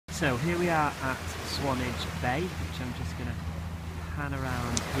So here we are at Swanage Bay, which I'm just going to pan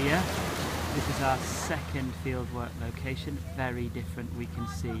around here. This is our second fieldwork location, very different we can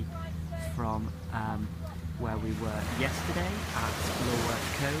see from where we were yesterday at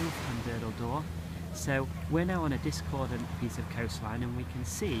Lulworth Cove and Durdle Door. So we're now on a discordant piece of coastline, and we can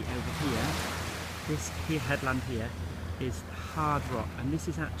see over here, this headland here is hard rock, and this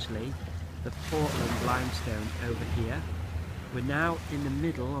is actually the Portland limestone over here. We're now in the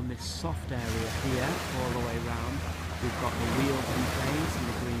middle on this soft area here, all the way round. We've got the wheels in place and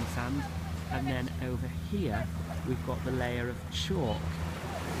the green sand, and then over here we've got the layer of chalk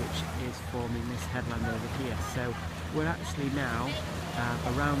which is forming this headland over here. So we're actually now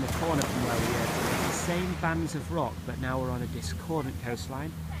around the corner from where we were. The same bands of rock, but now we're on a discordant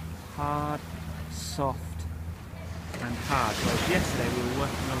coastline. Hard, soft and hard. Whereas yesterday we were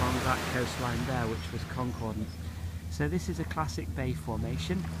working along that coastline there, which was concordant. So this is a classic bay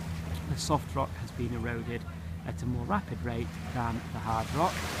formation. The soft rock has been eroded at a more rapid rate than the hard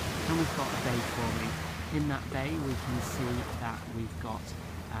rock, and we've got a bay forming. In that bay we can see that we've got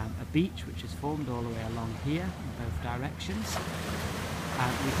a beach which is formed all the way along here in both directions.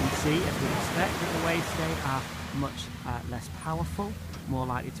 And we can see, as we expect, that the waves today are much less powerful, more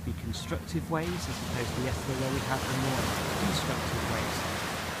likely to be constructive waves as opposed to yesterday where we had the more destructive waves.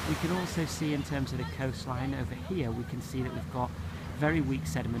 We can also see, in terms of the coastline over here, we can see that we've got very weak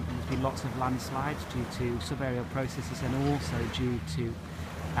sediment, and there's been lots of landslides due to subaerial processes and also due to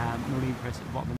marine process at the bottom.